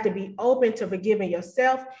 You have to be open to forgiving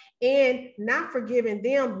yourself and not forgiving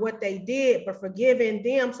them what they did, but forgiving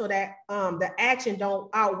them so that the action don't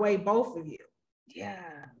outweigh both of you. Yeah.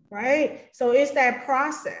 Right? So it's that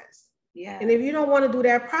process. Yeah. And if you don't want to do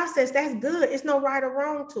that process, that's good. It's no right or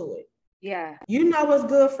wrong to it. Yeah. You know what's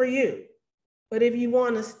good for you. But if you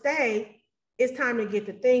want to stay, it's time to get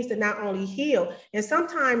the things to not only heal. And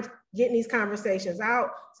sometimes getting these conversations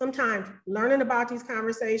out, sometimes learning about these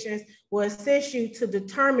conversations will assist you to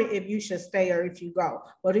determine if you should stay or if you go.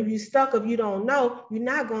 But if you're stuck, if you don't know, you're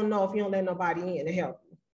not going to know if you don't let nobody in to help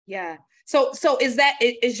you. Yeah. So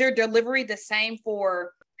is your delivery the same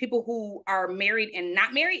for people who are married and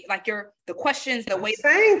not married? Like the questions, the way.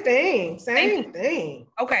 Same thing.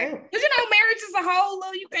 Okay. Because marriage is a whole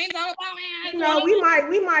you can't talk about it.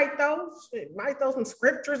 We might throw some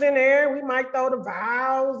scriptures in there. We might throw the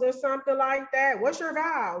vows or something like that. What's your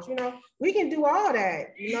vows? We can do all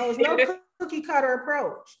that. It's no cookie cutter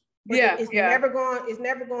approach. But it's never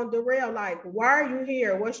going to derail. Like, why are you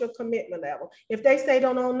here? What's your commitment level? If they say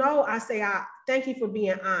don't know, I say, thank you for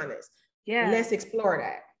being honest. Yeah. Let's explore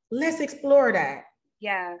that.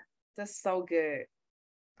 Yeah, that's so good.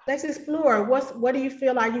 Let's explore. What do you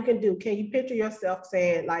feel like you can do? Can you picture yourself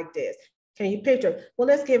saying like this? Can you picture, well,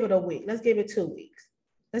 let's give it a week. Let's give it 2 weeks.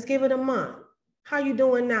 Let's give it a month. How you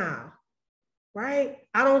doing now? Right?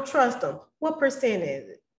 I don't trust them. What percent is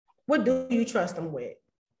it? What do you trust them with?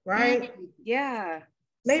 Right? Yeah.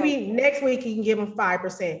 Maybe next week you can give them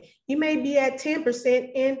 5%. You may be at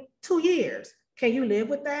 10% in 2 years. Can you live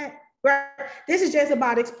with that? Right? This is just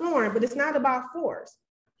about exploring, but it's not about force.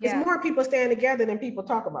 It's more people staying together than people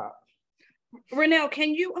talk about. Renelle,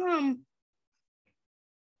 can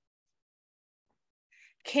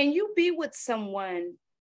you be with someone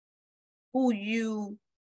who you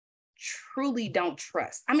truly don't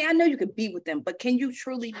trust? I mean, I know you could be with them, but can you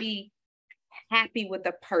truly be happy with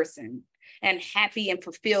a person and happy and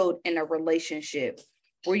fulfilled in a relationship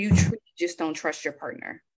where you truly just don't trust your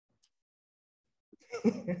partner?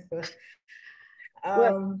 I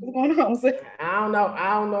don't know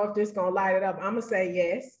if this is gonna light it up. I'm gonna say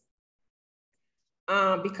yes.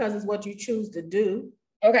 Because it's what you choose to do.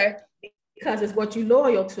 Okay. Because it's what you're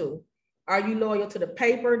loyal to. Are you loyal to the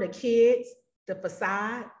paper, the kids, the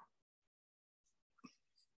facade?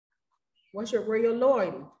 Where your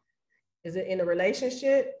loyalty? Is it in a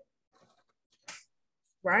relationship?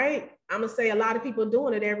 Right? I'm gonna say a lot of people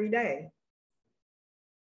doing it every day.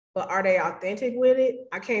 But are they authentic with it?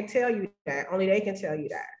 I can't tell you that. Only they can tell you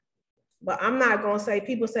that. But I'm not going to say,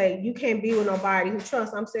 people say, you can't be with nobody who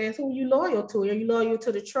trusts. I'm saying, who are you loyal to? Are you loyal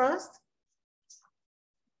to the trust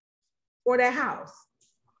or that house?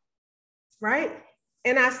 Right?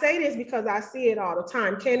 And I say this because I see it all the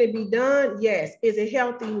time. Can it be done? Yes. Is it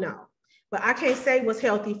healthy? No. But I can't say what's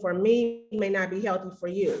healthy for me may not be healthy for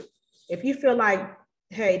you. If you feel like,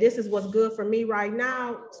 hey, this is what's good for me right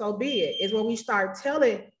now, so be it. It's when we start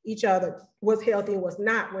telling each other what's healthy and what's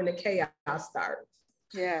not when the chaos starts.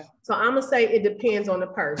 Yeah. So I'm gonna say it depends on the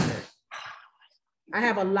person. I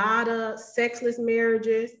have a lot of sexless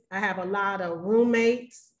marriages. I have a lot of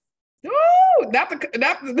roommates. Ooh, not the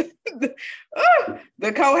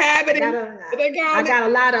cohabiting. I got a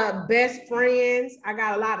lot of best friends. I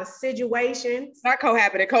got a lot of situations. Not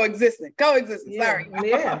cohabiting, coexisting. Yeah, Sorry.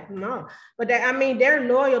 Yeah, no. But they're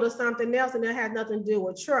loyal to something else, and it has nothing to do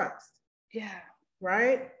with trust. Yeah.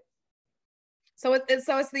 Right. So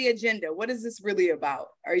it's the agenda. What is this really about?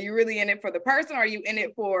 Are you really in it for the person? Or are you in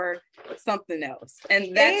it for something else?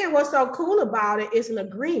 And what's so cool about it is an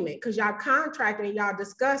agreement, because y'all contracting and y'all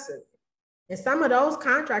discussing. And some of those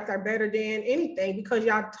contracts are better than anything because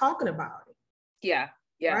y'all talking about it. Yeah.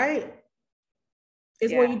 Yeah. Right.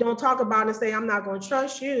 It's when you don't talk about it and say, I'm not going to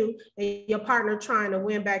trust you, and your partner trying to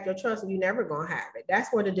win back your trust, and you're never going to have it.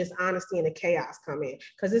 That's where the dishonesty and the chaos come in,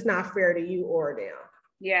 because it's not fair to you or them.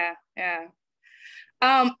 Yeah. Yeah.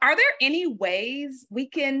 Are there any ways we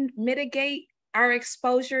can mitigate our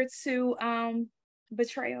exposure to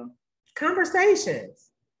betrayal? Conversations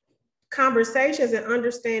and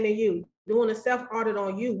understanding you, doing a self-audit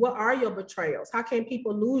on you. What are your betrayals? How can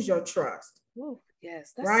people lose your trust? Ooh,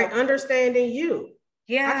 yes. That's right. Understanding you.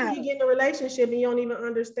 Yeah. How can you get in a relationship and you don't even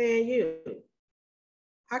understand you?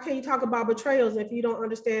 How can you talk about betrayals if you don't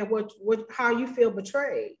understand how you feel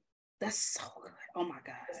betrayed? That's so good. Oh my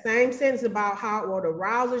God. The same sentence about what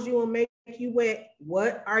arouses you and make you wet.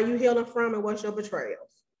 What are you healing from, and what's your betrayals?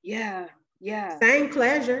 Yeah. Yeah. Same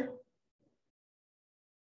pleasure.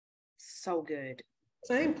 So good.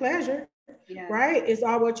 Same pleasure. Yeah. Right? It's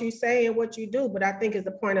all what you say and what you do, but I think it's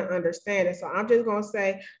the point of understanding. So I'm just going to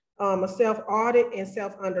say a self-audit and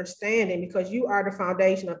self-understanding, because you are the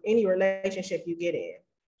foundation of any relationship you get in.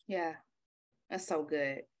 Yeah. That's so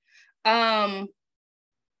good.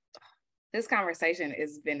 This conversation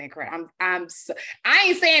has been incredible. I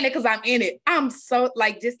ain't saying it because I'm in it. I'm so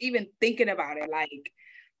like, just even thinking about it, like,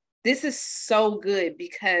 this is so good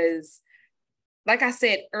because, like I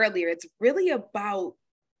said earlier, it's really about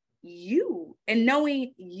you and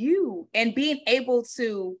knowing you and being able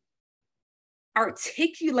to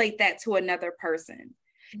articulate that to another person.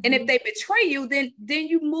 Mm-hmm. And if they betray you, then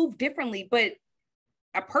you move differently. But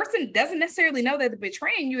a person doesn't necessarily know that they're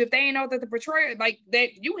betraying you if they ain't know that the betrayer, like, that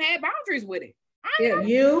you had boundaries with it. Yeah,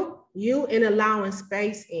 you in allowing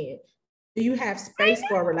space in. Do you have space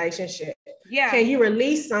for a relationship? Yeah. Can you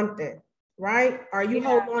release something? Right? Are you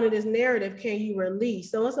holding on to this narrative? Can you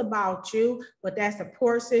release? So it's about you, but that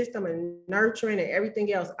support system and nurturing and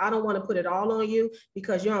everything else. I don't want to put it all on you,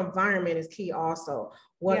 because your environment is key also.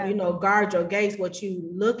 Guard your gaze, what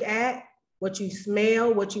you look at, what you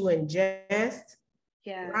smell, what you ingest.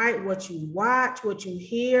 Yeah. Right? What you watch, what you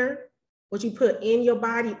hear, what you put in your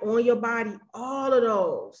body, on your body, all of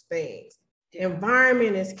those things. Yeah.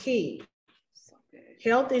 Environment is key. So good.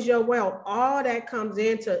 Health is your wealth. All that comes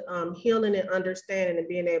into healing and understanding and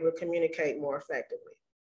being able to communicate more effectively.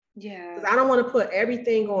 Yeah. Because I don't want to put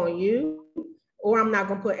everything on you, or I'm not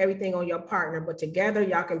going to put everything on your partner, but together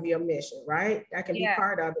y'all can be a mission, right? That can be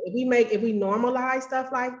part of it. If we normalize stuff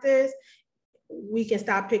like this, we can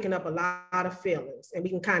stop picking up a lot of feelings, and we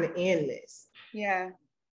can kind of end this. Yeah.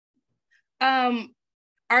 Are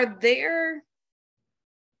there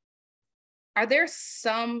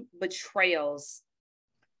some betrayals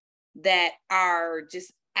that are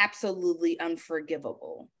just absolutely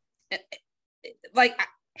unforgivable? Like,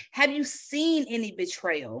 have you seen any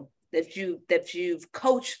betrayal that you've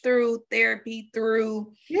coached through, therapy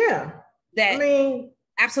through? Yeah. That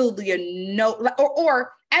absolutely a no,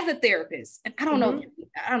 or as a therapist, and I don't know,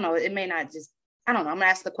 it may not just, I don't know, I'm gonna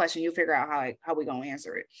ask the question, you figure out how we're gonna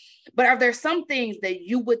answer it. But are there some things that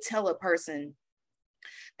you would tell a person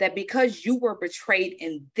that because you were betrayed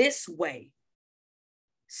in this way,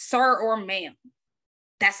 sir or ma'am,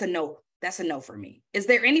 that's a no for me? Is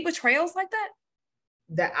there any betrayals like that?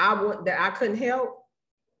 That I couldn't help?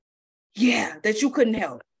 Yeah, that you couldn't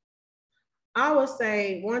help. I would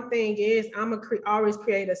say one thing is always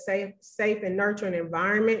create a safe and nurturing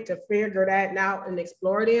environment to figure that out and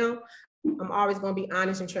explore them. I'm always going to be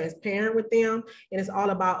honest and transparent with them. And it's all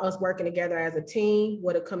about us working together as a team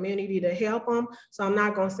with a community to help them. So I'm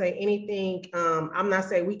not going to say anything. I'm not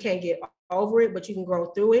saying we can't get over it, but you can grow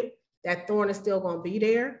through it. That thorn is still going to be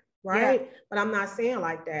there, right? Yeah. But I'm not saying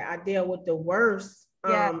like that. I deal with the worst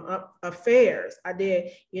affairs. I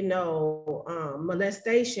did,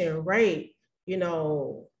 molestation, rape,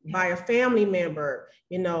 by a family member,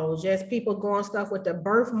 you know, just people going stuff with the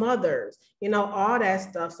birth mothers, you know, all that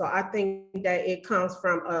stuff. So I think that it comes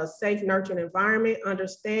from a safe, nurturing environment,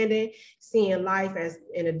 understanding, seeing life as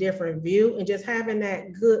in a different view, and just having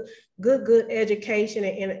that good education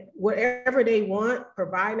and whatever they want,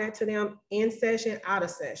 providing that to them in session, out of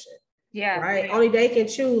session. Yeah. Right. Only they can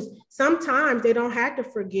choose. Sometimes they don't have to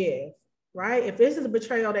forgive. Right. If this is a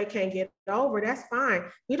betrayal they can't get over, that's fine.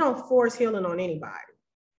 We don't force healing on anybody.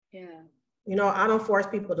 Yeah. You know, I don't force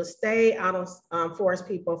people to stay. I don't force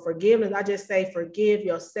people forgiveness. I just say forgive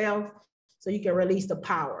yourself so you can release the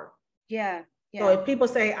power. Yeah. So if people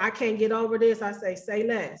say, I can't get over this, I say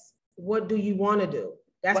less. What do you want to do?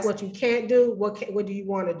 That's what you can't do. What do you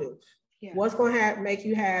want to do? Yeah. What's going to make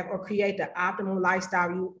you have or create the optimal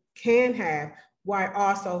lifestyle you can have while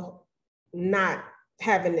also not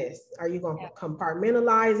having this? Are you going to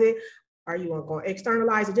compartmentalize it? Are you going to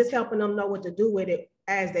externalize it? Just helping them know what to do with it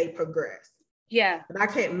as they progress. Yeah. But I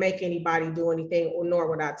can't make anybody do anything, nor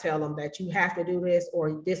would I tell them that you have to do this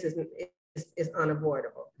or this is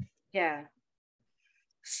unavoidable. Yeah.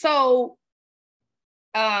 So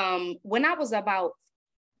when I was about,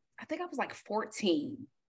 I think I was like 14,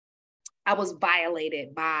 I was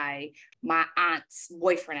violated by my aunt's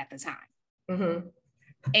boyfriend at the time. Mm-hmm.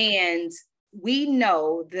 And we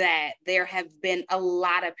know that there have been a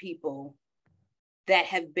lot of people that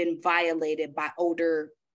have been violated by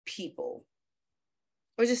older people,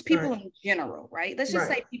 or just people in general, right? Let's just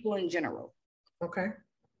say people in general. Okay.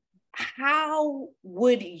 How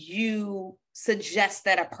would you suggest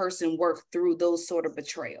that a person work through those sort of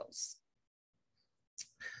betrayals?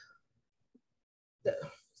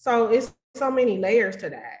 So it's so many layers to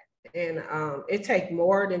that. And it takes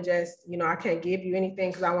more than just, you know, I can't give you anything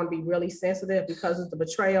because I want to be really sensitive because it's the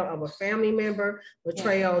betrayal of a family member,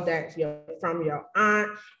 betrayal that's from your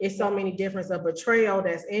aunt. It's so many different of betrayal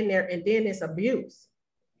that's in there. And then it's abuse.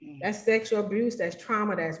 That's sexual abuse, that's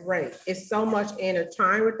trauma, that's rape. It's so much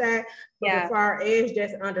intertwined with that. But as far as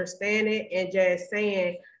just understanding and just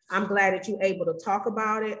saying, I'm glad that you're able to talk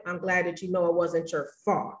about it. I'm glad that you know it wasn't your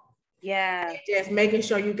fault. Yeah. And just making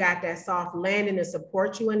sure you got that soft landing to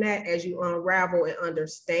support you in that as you unravel and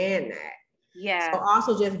understand that. Yeah. So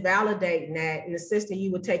also just validating that and assisting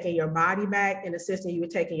you with taking your body back and assisting you with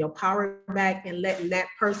taking your power back and letting that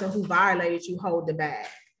person who violated you hold the bag.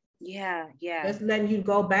 Yeah, yeah. Just letting you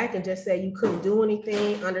go back and just say you couldn't do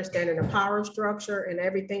anything, understanding the power structure and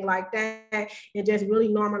everything like that, and just really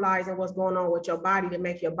normalizing what's going on with your body to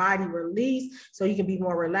make your body release so you can be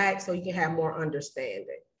more relaxed, so you can have more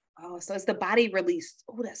understanding. Oh, so it's the body release.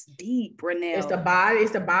 Oh, that's deep, Renelle. It's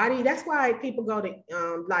the body. That's why people go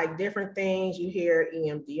to like different things. You hear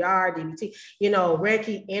EMDR, DBT, you know,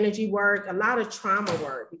 Reiki, energy work, a lot of trauma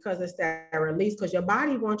work, because it's that release, because your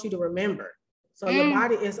body wants you to remember. So your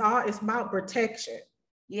body it's about protection.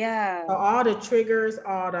 Yeah. So all the triggers,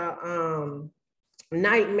 all the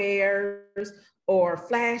nightmares or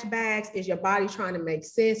flashbacks is your body trying to make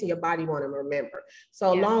sense and your body want to remember.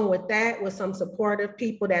 So along with that, with some supportive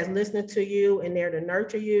people that's listening to you and there to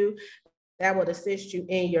nurture you, that would assist you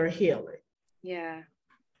in your healing. Yeah.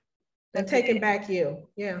 And taking back you.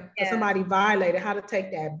 Yeah. Because somebody violated, how to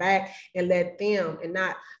take that back and let them and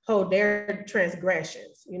not hold their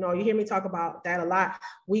transgressions. You know, you hear me talk about that a lot.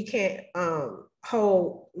 We can't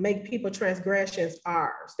make people transgressions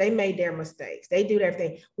ours. They made their mistakes. They do their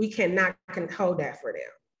thing. We cannot hold that for them.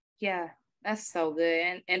 Yeah, that's so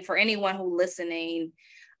good. And for anyone who listening,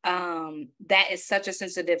 that is such a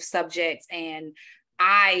sensitive subject. And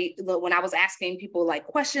when I was asking people like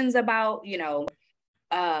questions about, you know,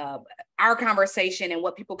 our conversation and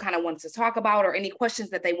what people kind of wanted to talk about, or any questions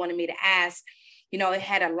that they wanted me to ask, you know, it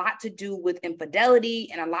had a lot to do with infidelity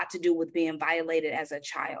and a lot to do with being violated as a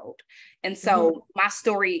child. And so my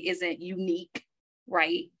story isn't unique,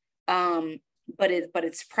 right? But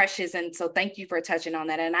it's precious. And so thank you for touching on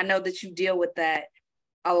that. And I know that you deal with that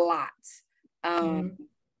a lot. And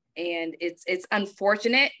it's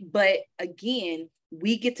unfortunate, but again,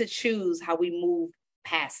 we get to choose how we move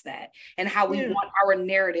past that and how we want our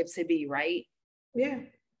narrative to be, right? Yeah.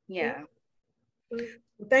 Well,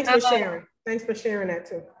 thanks for sharing. Thanks for sharing that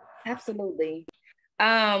too. Absolutely.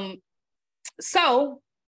 So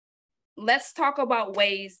let's talk about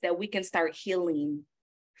ways that we can start healing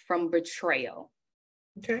from betrayal.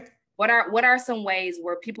 Okay. What are some ways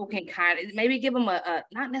where people can kind of maybe give them a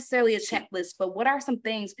not necessarily a checklist, but what are some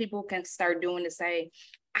things people can start doing to say,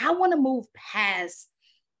 I want to move past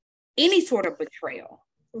any sort of betrayal?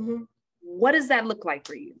 What does that look like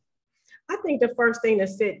for you? I think the first thing to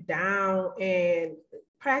sit down and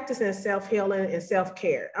practicing self-healing and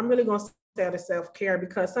self-care. I'm really going to of self-care,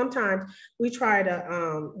 because sometimes we try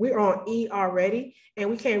to, we're on E already and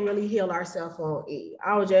we can't really heal ourselves on E.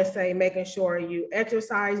 I would just say making sure you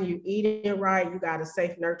exercise, you eating right, you got a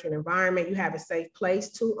safe, nurturing environment, you have a safe place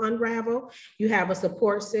to unravel, you have a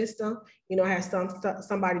support system, have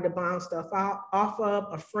somebody to bounce stuff off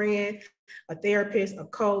of, a friend, a therapist, a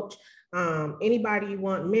coach, anybody you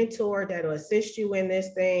want, mentor that'll assist you in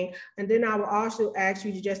this thing. And then I will also ask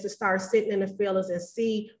you to start sitting in the feelings and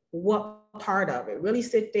see what part of it. Really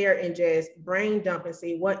sit there and just brain dump and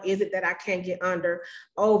see, what is it that I can't get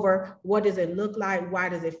over? What does it look like? Why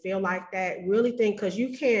does it feel like that? Really think, because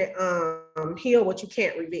you can't heal what you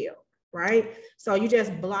can't reveal. Right? So you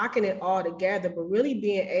just blocking it all together, but really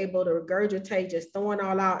being able to regurgitate, just throwing it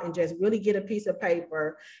all out and just really get a piece of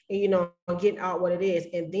paper and, getting out what it is,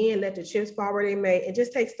 and then let the chips fall where they may, and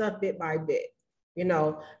just take stuff bit by bit,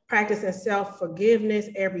 practicing self-forgiveness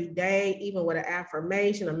every day, even with an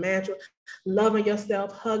affirmation, a mantra, loving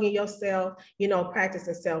yourself, hugging yourself,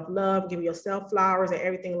 practicing self-love, giving yourself flowers and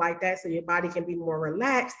everything like that, so your body can be more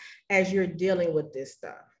relaxed as you're dealing with this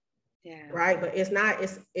stuff. Yeah. Right. But it's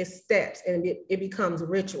steps, and it becomes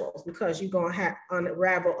rituals, because you're going to have to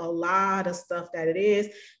unravel a lot of stuff that it is.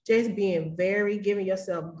 Just being giving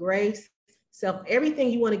yourself grace, everything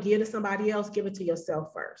you want to give to somebody else, give it to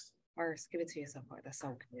yourself first. Give it to yourself first. That's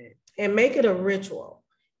so good. And make it a ritual,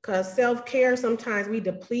 because self-care, sometimes we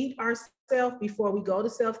deplete ourselves before we go to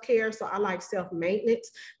self-care. So I like self-maintenance,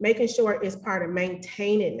 making sure it's part of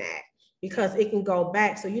maintaining that, because it can go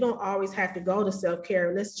back. So you don't always have to go to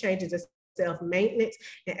self-care. Let's change it to self-maintenance.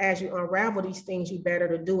 And as you unravel these things, you better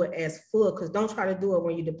to do it as full, because don't try to do it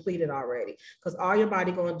when you depleted already, because all your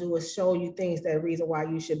body going to do is show you things, that reason why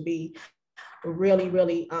you should be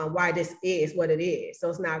really, why this is what it is. So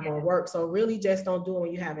it's not going to work. So really just don't do it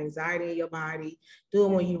when you have anxiety in your body. Do it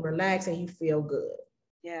when you relax and you feel good.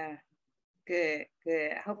 Yeah. Good.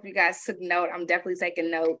 I hope you guys took note. I'm definitely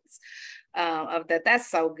taking notes of that.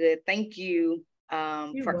 That's so good. Thank you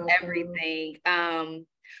for welcome. Everything.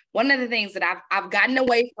 One of the things that I've gotten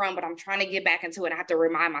away from, but I'm trying to get back into it, I have to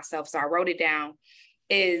remind myself, so I wrote it down,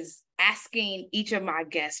 is asking each of my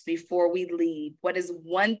guests before we leave, what is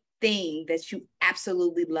one thing that you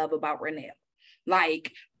absolutely love about Renelle?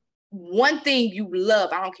 Like, one thing you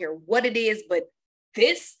love, I don't care what it is, but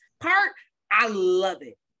this part, I love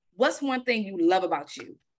it. What's one thing you love about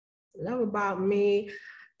you? Love about me?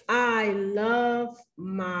 I love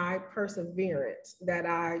my perseverance, that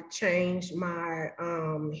I changed my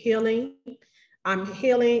healing. I'm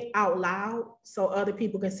healing out loud so other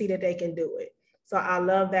people can see that they can do it. So I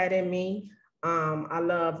love that in me. I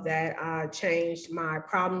love that I changed my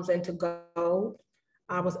problems into gold.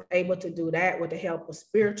 I was able to do that with the help of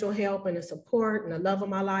spiritual help and the support and the love of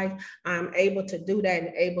my life. I'm able to do that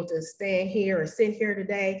and able to stand here or sit here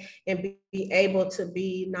today and be able to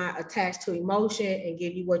be not attached to emotion and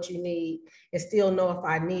give you what you need, and still know if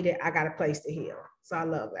I need it, I got a place to heal. So I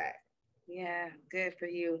love that. Yeah, good for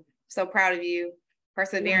you. So proud of you.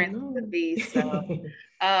 Perseverance is the beast. So,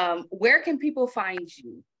 where can people find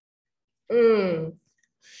you?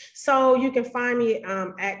 So you can find me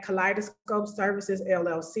at Kaleidoscope Services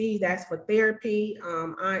LLC. That's for therapy.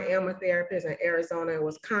 I am a therapist in Arizona and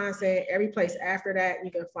Wisconsin. Every place after that,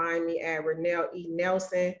 you can find me at Renelle E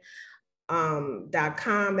Nelson.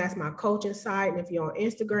 .com. That's my coaching site. And if you're on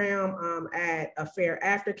Instagram, at Affair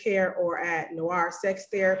Aftercare, or at Noir Sex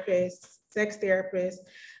Therapist,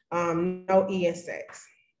 no E in sex.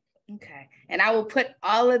 Okay. And I will put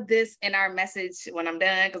all of this in our message when I'm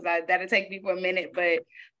done, because that'll take me for a minute. But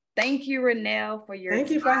thank you, Renelle, for your Thank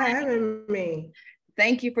you for having me.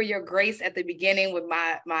 Thank you for your grace at the beginning with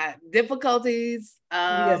my difficulties.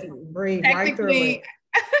 Just breathe right through it.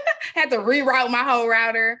 Had to reroute my whole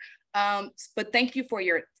router. But thank you for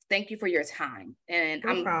your time. And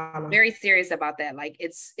I'm very serious about that. Like,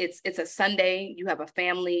 it's a Sunday, you have a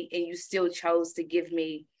family, and you still chose to give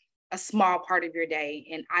me a small part of your day.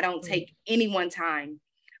 And I don't take anyone's time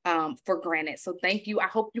for granted. So thank you. I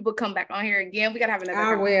hope you will come back on here again. We gotta have another.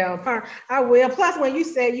 I will. Plus, when you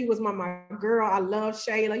said you was my girl, I love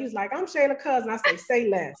Shayla. You was like, I'm Shayla's cousin. I say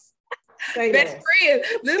less. Best friends.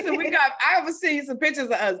 Listen, I ever seen some pictures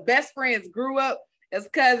of us. Best friends, grew up as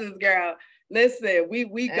cousins, girl. Listen,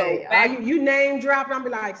 we go back. You name drop, and I'll be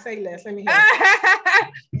like, say less. Let me hear.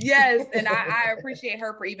 Yes, and I appreciate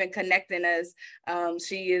her for even connecting us.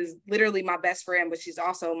 She is literally my best friend, but she's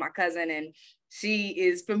also my cousin, and she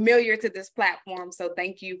is familiar to this platform. So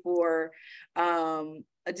thank you for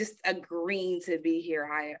just agreeing to be here.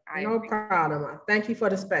 I no problem. Thank you for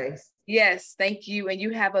the space. Yes, thank you. And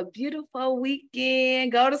you have a beautiful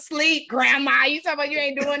weekend. Go to sleep, Grandma. You talking about you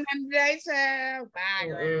ain't doing nothing today, child. Bye,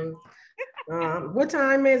 Grandma. What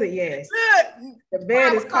time is it? Yes. The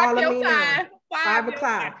bed is calling me now. 5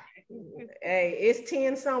 o'clock. Hey, it's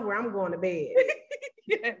 10 somewhere. I'm going to bed.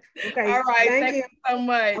 Yeah. Okay. All right. Thank you so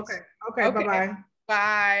much. Okay. Bye-bye.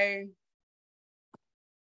 Bye.